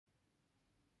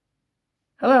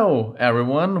Hello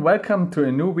everyone, welcome to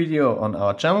a new video on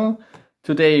our channel.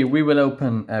 Today we will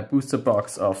open a booster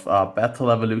box of our Battle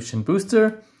Evolution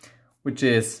booster, which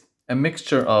is a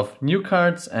mixture of new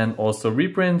cards and also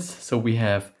reprints. So we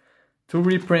have two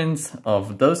reprints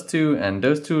of those two and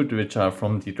those two, which are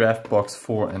from the Draft Box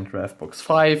 4 and Draft Box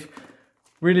 5.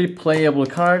 Really playable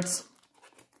cards,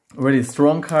 really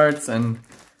strong cards, and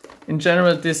in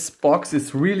general this box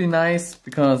is really nice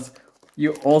because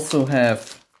you also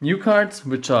have new cards,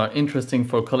 which are interesting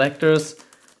for collectors,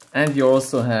 and you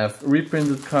also have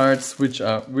reprinted cards, which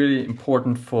are really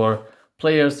important for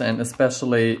players, and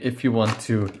especially if you want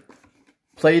to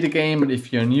play the game and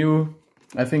if you're new.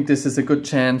 I think this is a good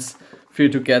chance for you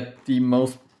to get the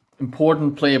most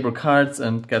important playable cards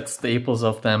and get staples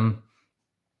of them.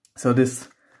 So this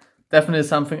definitely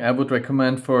something I would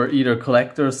recommend for either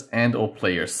collectors and or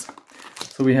players.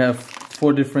 So we have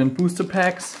 4 different booster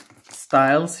packs,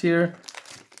 styles here.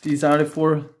 These are the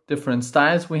 4 different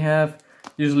styles we have.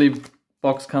 Usually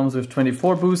box comes with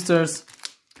 24 boosters,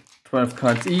 12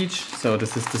 cards each, so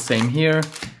this is the same here.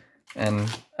 And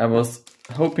I was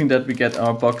hoping that we get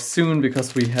our box soon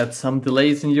because we had some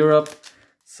delays in Europe.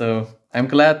 So I'm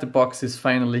glad the box is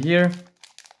finally here.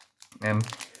 And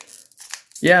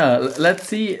yeah, let's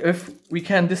see if we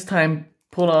can this time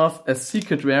pull off a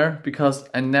secret rare, because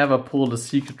I never pulled a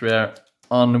secret rare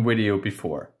on a video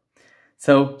before.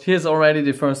 So here's already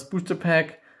the first booster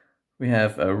pack. We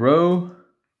have a Row,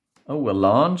 a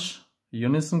Launch,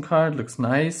 Unison card, looks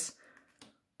nice.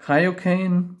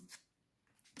 Kaioken,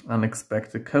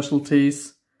 Unexpected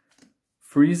Casualties,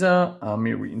 Frieza,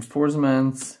 Army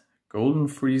Reinforcements, Golden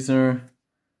Freezer.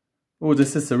 Oh,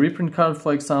 this is a reprint card,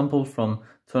 for example, from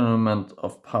Tournament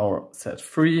of Power Set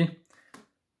 3.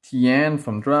 Tien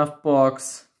from Draft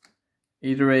Box,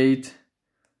 Aetheryte.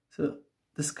 So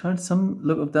this card, some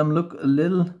of them look a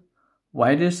little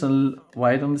whitish and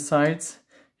white on the sides.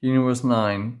 Universe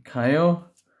 9, Kaio.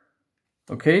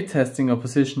 Okay, testing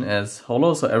opposition as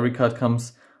holo, so every card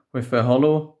comes with a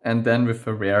holo and then with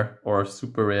a rare or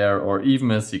super rare or even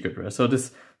a secret rare. So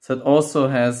this set also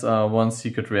has one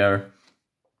secret rare,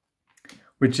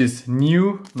 which is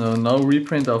new. No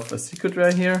reprint of a secret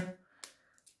rare here.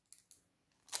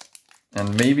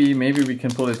 And maybe we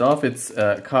can pull it off. It's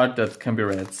a card that can be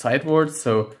read sidewards,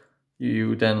 so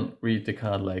you then read the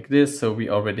card like this. So we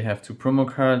already have 2 promo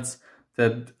cards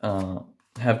that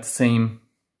have the same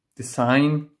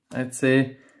design, I'd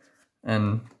say.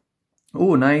 And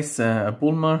oh, nice, a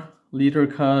Bulma leader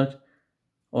card,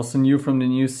 also new from the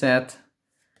new set.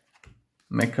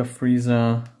 Mecha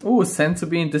Frieza. Oh, Senzu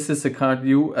Bean. This is a card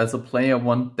you as a player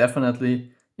want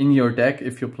definitely in your deck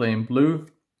if you're playing blue.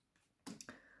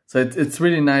 So it's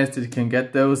really nice that you can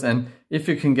get those, and if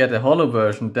you can get a holo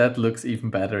version, that looks even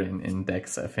better in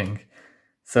decks, I think.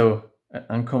 So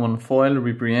uncommon foil,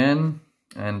 Ribrianne,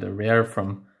 and a rare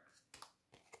from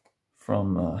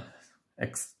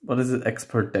what is it,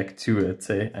 Expert Deck 2, I'd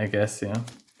say, I guess, yeah.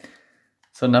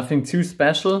 So nothing too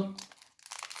special.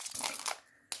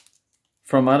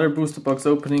 From other booster box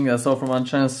opening I saw from one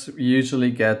channels, we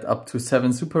usually get up to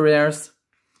 7 super rares.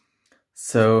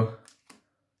 So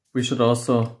we should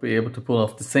also be able to pull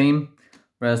off the same,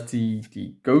 whereas the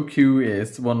Goku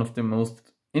is one of the most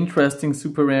interesting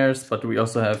super rares, but we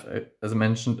also have, as I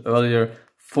mentioned earlier,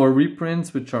 4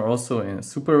 reprints, which are also in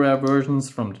super rare versions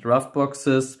from the draft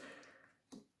boxes.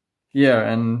 Yeah,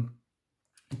 and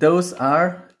those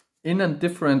are in a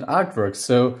different artwork,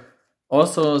 so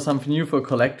also something new for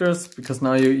collectors, because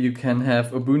now you can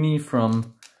have Obuni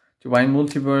from Divine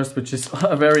Multiverse, which is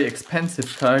a very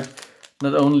expensive card.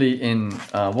 Not only in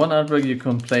one artwork, you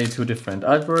can play 2 different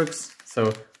artworks.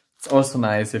 So it's also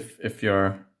nice if you're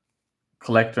a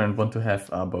collector and want to have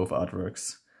both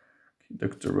artworks.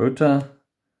 Dr. Rota,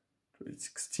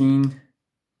 16,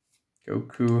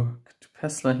 Goku,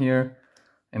 Pesla here,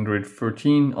 Android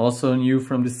 13, also new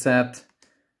from the set.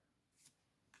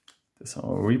 There's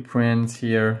our reprints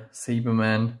here,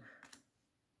 Saberman,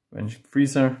 Venging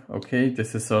Freezer. Okay,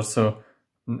 this is also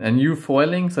a new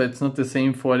foiling, so it's not the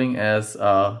same foiling as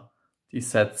the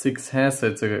set 6 has, so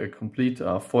it's a complete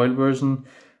foil version.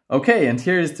 Okay, and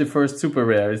here is the first super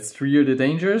rare. It's Ryu the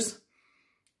Dangerous.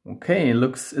 Okay, it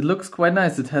looks quite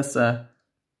nice. It has a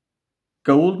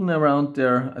golden around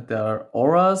their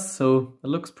auras, so it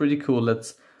looks pretty cool.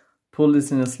 Let's pull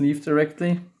this in a sleeve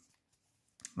directly.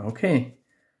 Okay,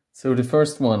 so the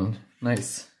first one,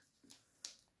 nice.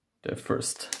 The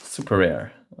first super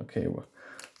rare. Okay, well,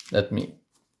 let me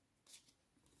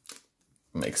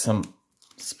make some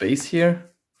space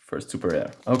here. First super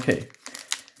rare. Okay,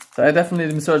 so I definitely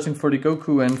am searching for the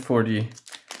Goku and for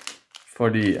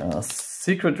the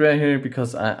secret rare here,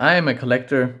 because I am a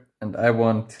collector and I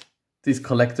want these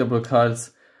collectible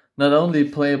cards. Not only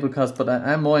playable cards, but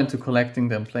I'm more into collecting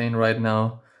than playing right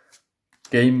now.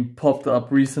 Game popped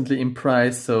up recently in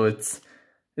price, so it's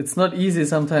not easy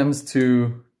sometimes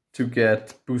to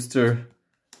get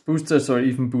boosters or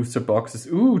even booster boxes.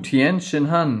 Ooh, Tien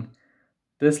Shinhan.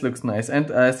 This looks nice.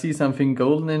 And I see something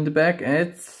golden in the back.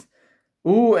 It's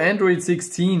ooh, Android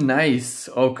 16, nice.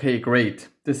 Okay, great.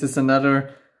 This is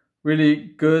another really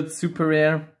good super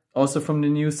rare, also from the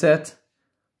new set.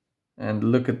 And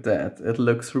look at that, it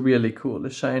looks really cool. The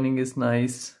shining is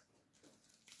nice.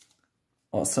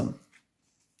 Awesome.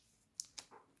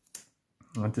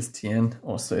 And this Tien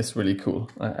also is really cool.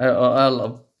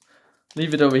 I'll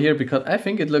leave it over here because I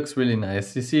think it looks really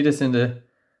nice. You see this in the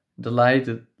light,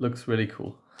 it looks really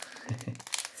cool.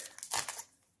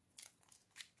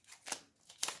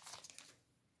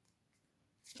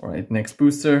 Alright, next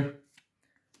booster.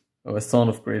 Oh, a Son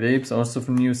of Great Apes, also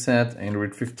from new set.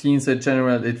 Android 15 set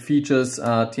general. It features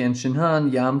Tien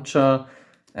Shinhan, Yamcha,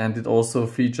 and it also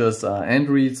features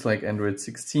Androids like Android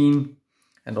 16.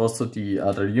 And also the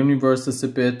other universes a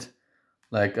bit,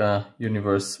 like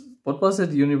Universe, what was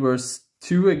it? Universe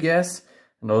 2, I guess.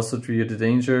 And also Trio the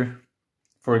Danger,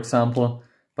 for example.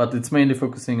 But it's mainly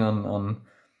focusing on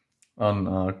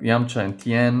Yamcha and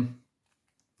Tien.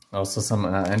 Also some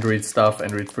Android stuff,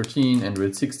 Android 14,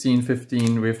 Android 16,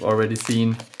 15 we've already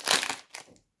seen.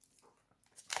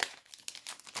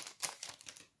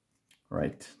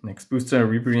 Right, next booster,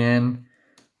 Ribrianne.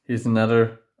 Here's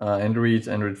another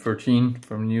Android 14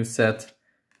 from new set.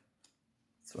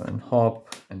 So an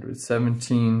Hop, Android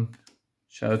 17,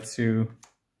 Chaozu,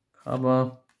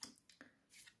 Kaba.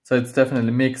 So it's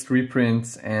definitely mixed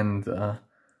reprints and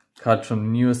card from the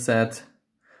new set.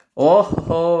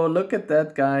 Oh, look at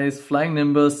that, guys. Flying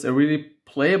Nimbus, a really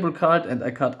playable card and a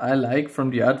card I like from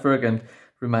the artwork and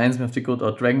reminds me of the good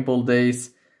old Dragon Ball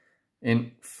days.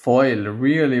 In foil,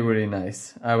 really, really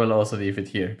nice. I will also leave it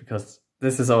here because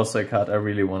this is also a card I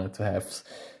really wanted to have.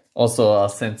 Also a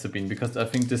Senzu Bean, because I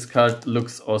think this card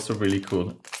looks also really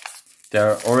cool.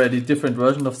 There are already different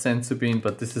versions of Senzu Bean,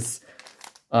 but this is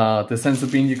the Senzu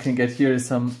Bean you can get here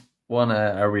is one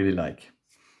I really like.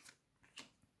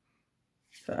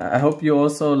 I hope you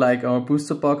also like our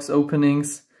booster box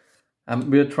openings.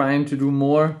 We're trying to do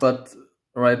more, but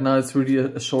right now it's really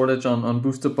a shortage on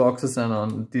booster boxes and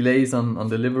on delays on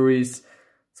deliveries.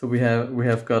 So we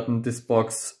have gotten this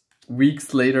box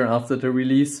weeks later after the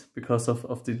release because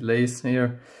of the delays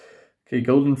here. Okay,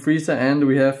 Golden Frieza, and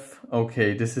we have,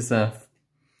 okay, this is a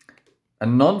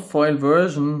non-foil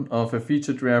version of a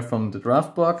featured rare from the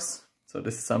draft box. So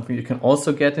this is something you can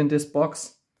also get in this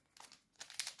box.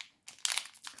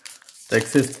 There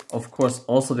exists, of course,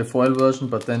 also the foil version,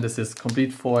 but then this is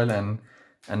complete foil and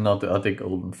not the other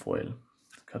golden foil.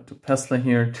 Catopesla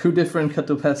here, two different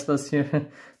Catopeslas here.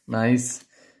 Nice.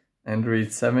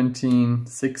 Android 17,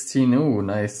 16, oh,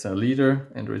 nice leader.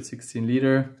 Android 16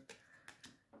 leader.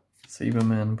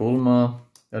 Saberman, Bulma,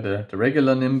 the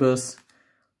regular Nimbus.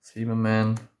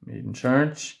 Saberman, Maiden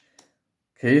Charge.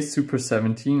 Okay, Super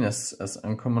 17 as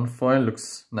uncommon foil,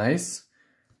 looks nice.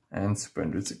 And Super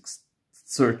Android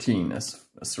 13 as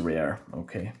rare,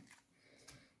 okay.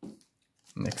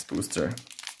 Next booster.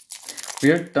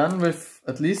 We are done with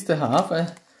at least a half.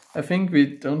 I think we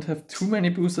don't have too many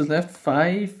boosters left.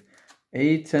 5,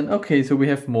 8, 10. Okay, so we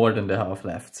have more than the half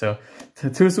left. So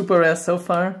 2 super rares so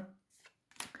far.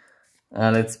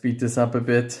 Let's speed this up a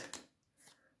bit.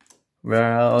 Where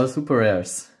are our super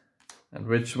rares? And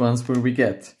which ones will we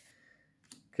get?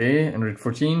 Okay, Android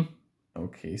 14.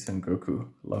 Okay, Son Goku.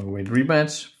 Long await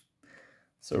rematch.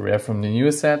 So rare from the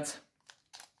new set.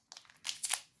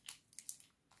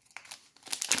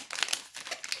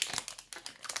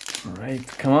 Alright,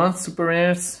 come on, super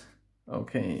rares.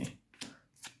 Okay.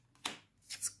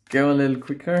 Let's go a little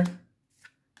quicker.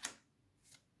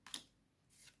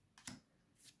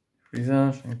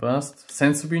 Frieza, Shining Blast.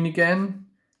 Senzu Bean again.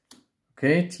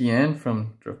 Okay, Tien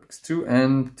from Draftbox 2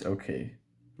 and okay,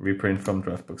 reprint from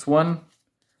Draftbox 1.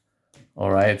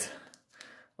 Alright.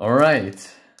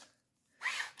 Alright.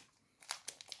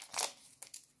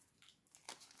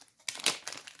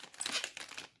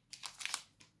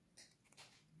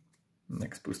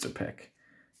 Next booster pack.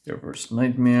 Your Worst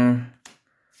Nightmare.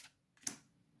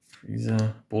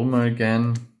 Frieza. Bulma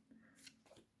again.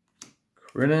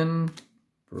 Krillin.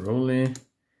 Broly.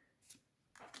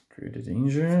 Trio the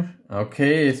Danger.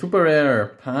 Okay, super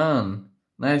rare. Pan.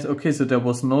 Nice. Okay, so there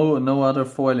was no other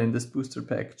foil in this booster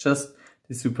pack. Just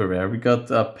the super rare. We got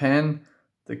Pan,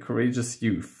 the Courageous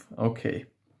Youth. Okay.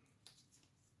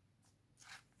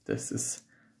 This is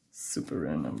super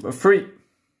rare number 3.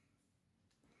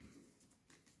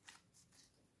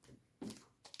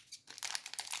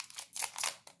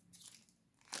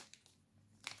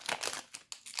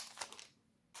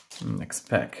 next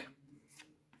pack.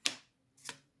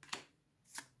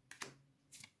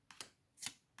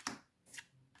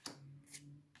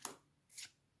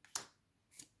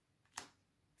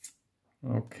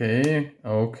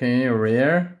 Okay,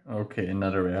 rare. Okay,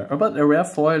 another rare. But a rare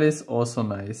foil is also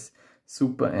nice.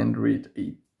 Super Android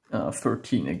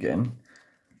 13 again.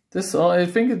 This, I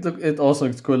think it also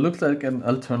looks cool. It looks like an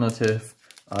alternative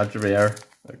art rare.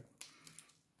 Like,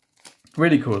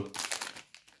 really cool.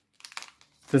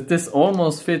 This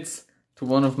almost fits to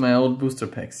one of my old booster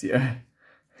packs here.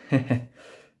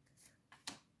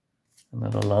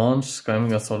 Another launch,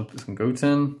 Skywing Assault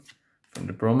Goten from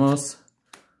the promos.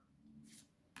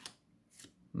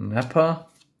 Nappa,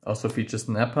 also features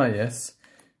Nappa, yes.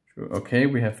 Okay,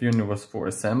 we have Universe 4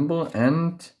 Assemble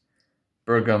and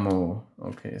Bergamo.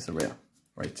 Okay, it's a rare,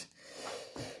 right.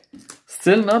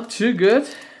 Still not too good.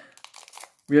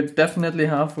 We are definitely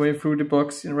halfway through the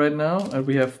box right now and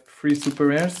we have 3 super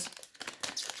rares.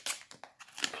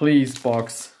 Please,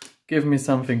 box, give me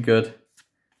something good.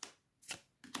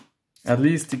 At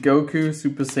least the Goku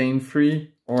Super Saiyan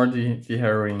 3 or the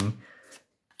Heroine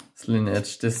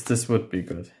lineage. This would be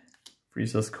good.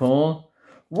 Frieza's Call.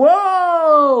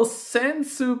 Whoa!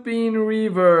 Senzu Bean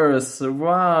Reverse.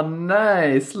 Wow,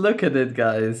 nice. Look at it,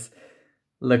 guys.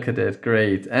 Look at it,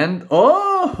 great. And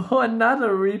oh,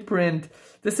 another reprint.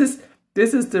 This is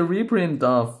the reprint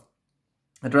of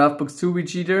a Draftbox 2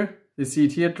 Vegeta. You see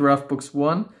it here, Draftbox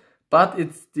 1. But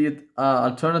it's the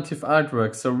alternative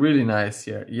artwork, so really nice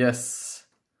here. Yes,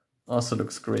 also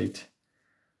looks great.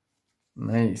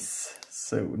 Nice.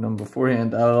 So number 4 here,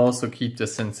 and I'll also keep the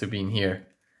Senzu Bean here.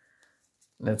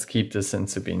 Let's keep the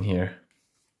Senzu Bean here.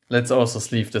 Let's also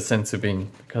sleeve the Senzu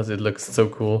Bean because it looks so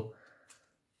cool.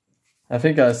 I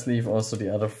think I'll sleeve also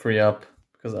the other 3 up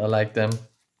because I like them.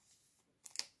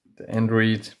 The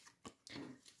Android,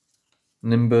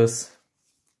 Nimbus,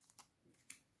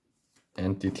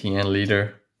 and the TN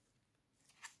Leader.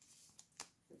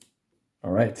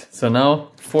 Alright, so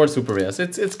now 4 super rares.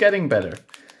 It's getting better.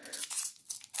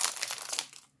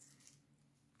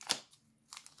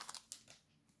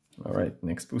 Alright,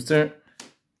 next booster.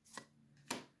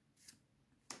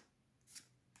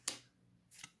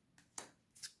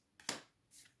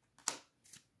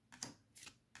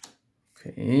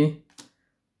 Okay.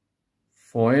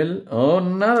 Foil. Oh,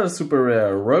 another super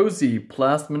rare. Rosie,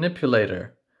 Blast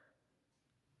Manipulator.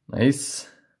 Nice.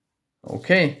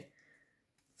 Okay.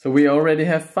 So we already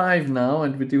have 5 now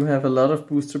and we do have a lot of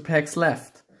booster packs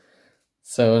left.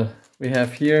 So we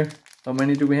have here, how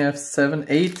many do we have? 7,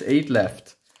 8, 8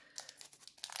 left.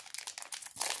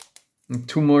 And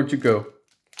 2 more to go.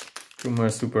 2 more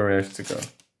super rares to go.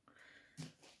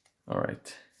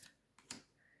 Alright.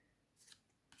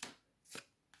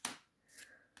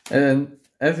 And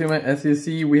as you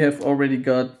see, we have already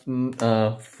got 3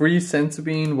 Senzu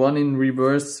Bean, 1 in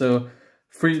reverse, so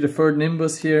the 3rd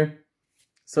Nimbus here.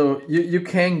 So you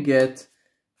can get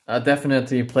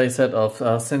definitely a playset of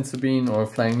Senzu Bean or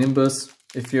Flying Nimbus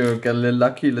if you get a little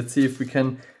lucky. Let's see if we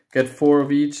can get 4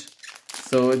 of each.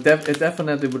 So it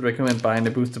definitely would recommend buying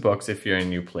the booster box if you're a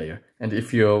new player. And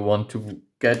if you want to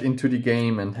get into the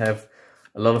game and have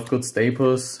a lot of good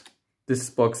staples, this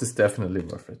box is definitely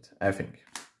worth it, I think.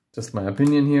 Just my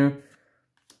opinion here.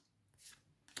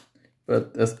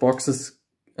 But as boxes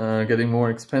are getting more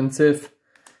expensive,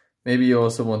 maybe you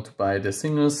also want to buy the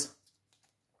singles.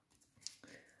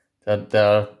 That there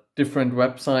are different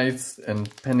websites and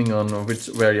depending on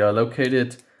where you are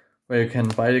located, where you can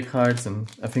buy the cards, and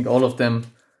I think all of them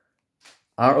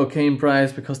are okay in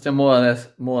price because they're more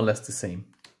or less the same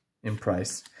in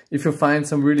price. If you find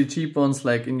some really cheap ones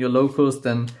like in your locals,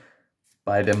 then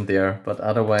buy them there. But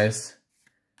otherwise,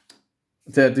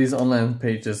 these online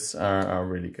pages are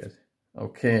really good.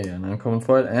 Okay, an uncommon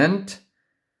foil and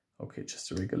okay,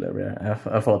 just a regular rare.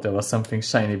 I thought there was something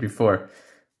shiny before,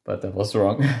 but that was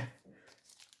wrong.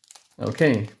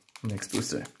 Okay, next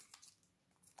booster.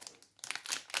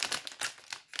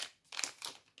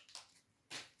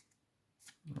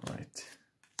 Alright.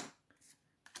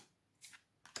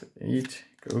 8,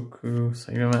 Goku,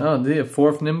 Cyberman. Oh, the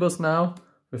 4th Nimbus now.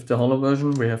 With the holo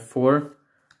version, we have 4.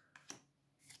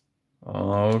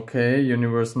 Okay,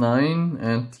 Universe 9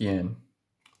 and Tien.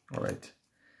 Alright.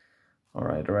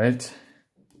 Alright.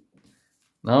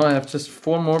 Now I have just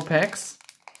 4 more packs.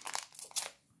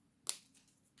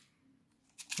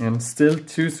 And still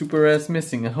 2 super rares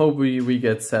missing. I hope we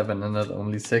get 7 and not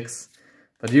only 6.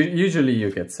 But usually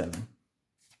you get 7.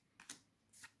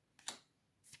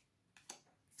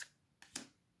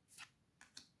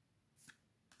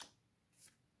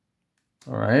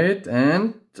 Alright,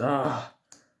 and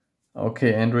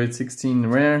okay, Android 16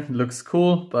 rare, looks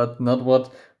cool, but not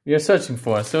what we are searching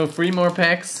for. So 3 more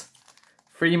packs.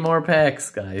 3 more packs,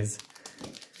 guys.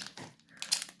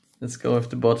 Let's go with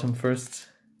the bottom first.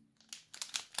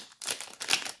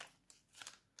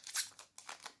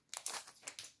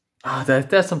 Ah,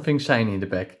 there's something shiny in the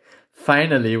back.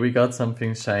 Finally, we got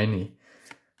something shiny.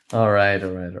 Alright.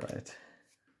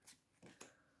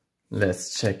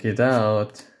 Let's check it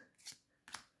out.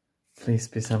 Please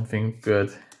be something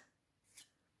good.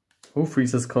 Oh,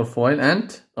 Frieza's called foil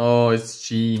and... oh, it's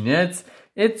Gene. Yeah,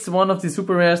 it's one of the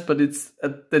super rares, but it's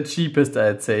the cheapest,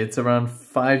 I'd say. It's around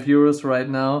 €5 right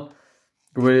now.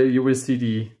 You will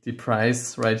see the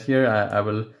price right here. I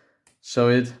will show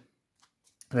it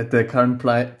at the current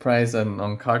price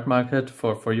on Card Market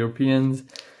for Europeans.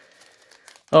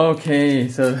 Okay,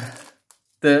 so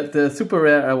the super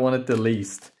rare I wanted the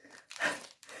least.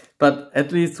 But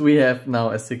at least we have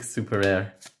now a 6 super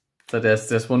rare. So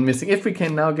there's one missing. If we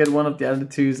can now get one of the other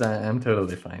 2s, I'm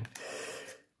totally fine.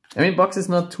 I mean, box is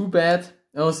not too bad.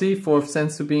 Oh, see, 4th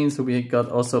Senzu Bean, so we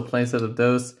got also a playset of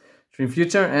those. Dream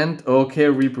Future and okay,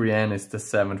 Ribrianne is the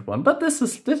 7th one. But this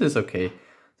is okay.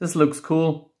 This looks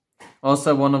cool.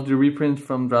 Also one of the reprints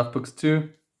from Draft Books 2.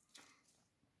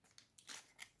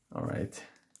 Alright.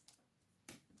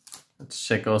 Let's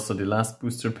check also the last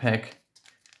booster pack.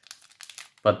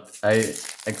 But I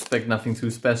expect nothing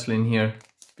too special in here,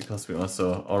 because we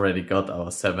also already got our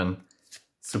 7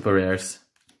 super rares.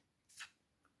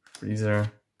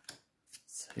 Freezer,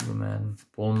 Saberman,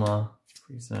 Bulma,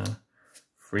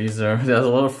 Freezer. There's a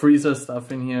lot of Freezer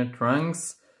stuff in here.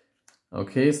 Trunks.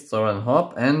 Okay, Sora and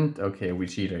Hop, and okay,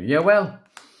 Vegeta. Yeah, well.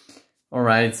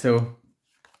 Alright, so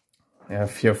I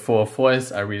have here 4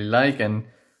 foils I really like, and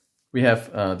we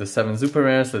have the 7 super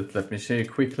rares. Let me show you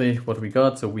quickly what we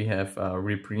got. So we have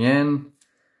Ribrianne,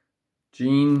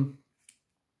 Jean,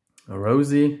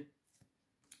 Rosie,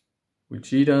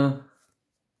 Vegeta,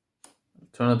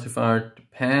 Alternative Art,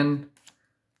 Pan,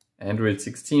 Android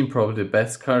 16, probably the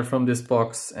best card from this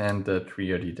box, and the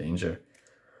 3D Danger.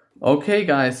 Okay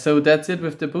guys, so that's it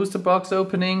with the booster box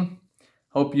opening.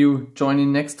 Hope you join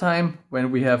in next time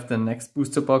when we have the next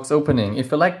booster box opening.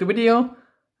 If you liked the video,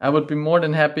 I would be more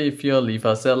than happy if you leave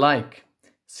us a like.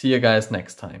 See you guys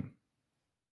next time.